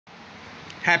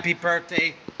Happy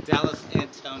birthday, Dallas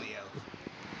Antonio.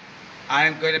 I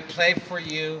am going to play for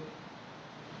you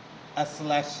a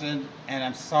selection, and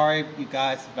I'm sorry, you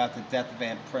guys, about the death of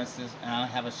Aunt Princess, and I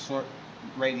have a short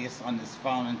radius on this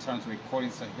phone in terms of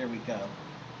recording, so here we go.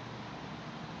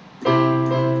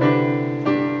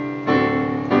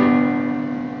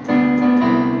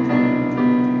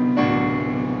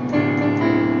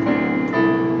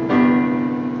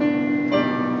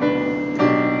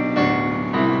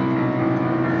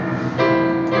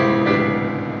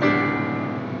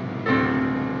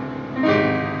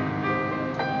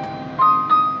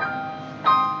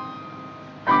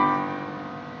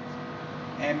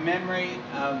 In memory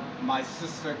of my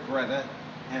sister Greta,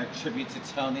 and a tribute to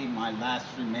Tony, my last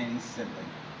remaining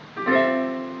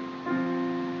sibling.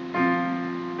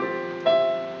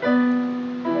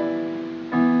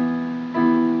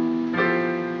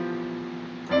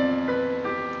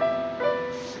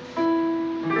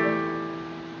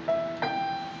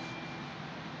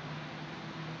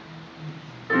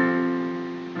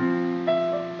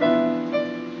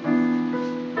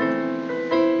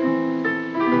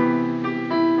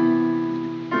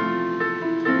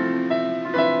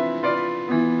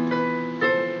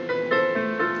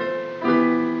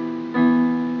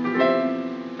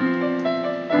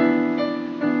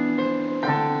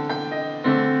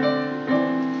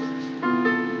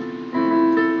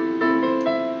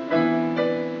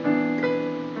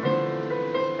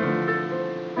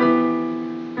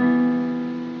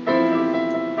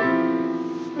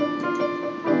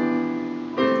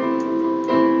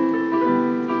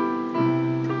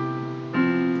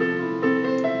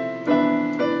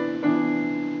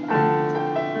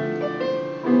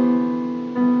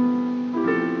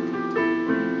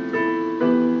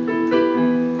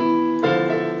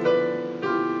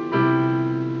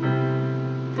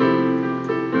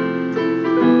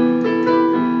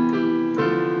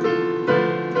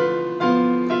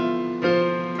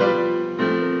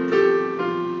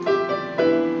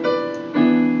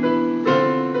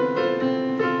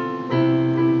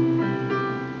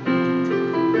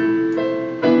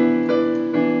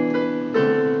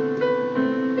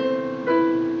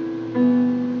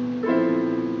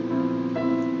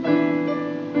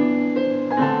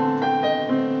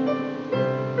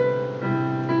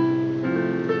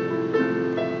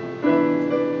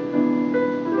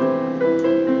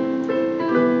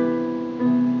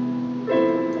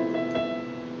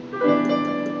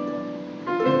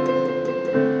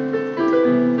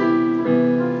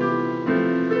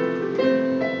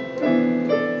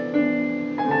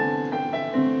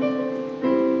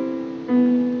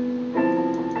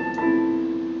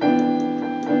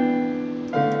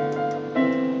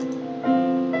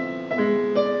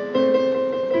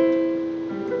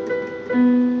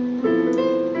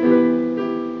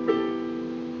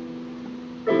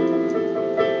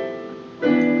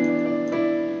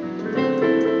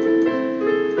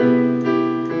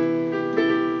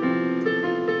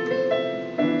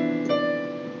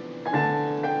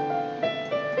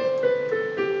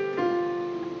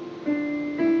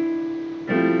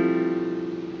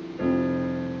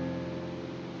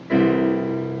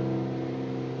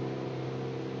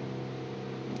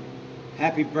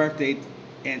 Happy birthday,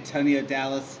 Antonio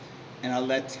Dallas, and I'll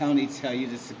let Tony tell you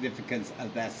the significance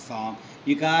of that song.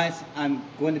 You guys, I'm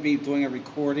going to be doing a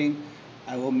recording.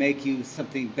 I will make you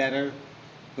something better,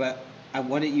 but I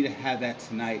wanted you to have that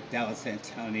tonight, Dallas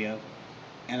Antonio.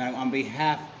 And on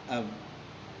behalf of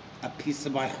a piece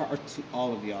of my heart to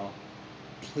all of y'all,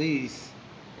 please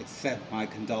accept my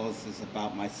condolences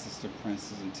about my sister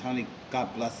Princess. And Tony,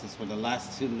 God bless us. We're the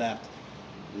last two left.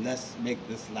 Let's make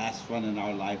this last run in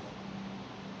our life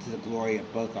to the glory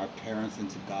of both our parents and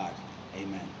to God.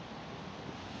 Amen.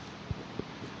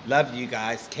 Love you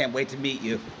guys. Can't wait to meet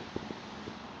you.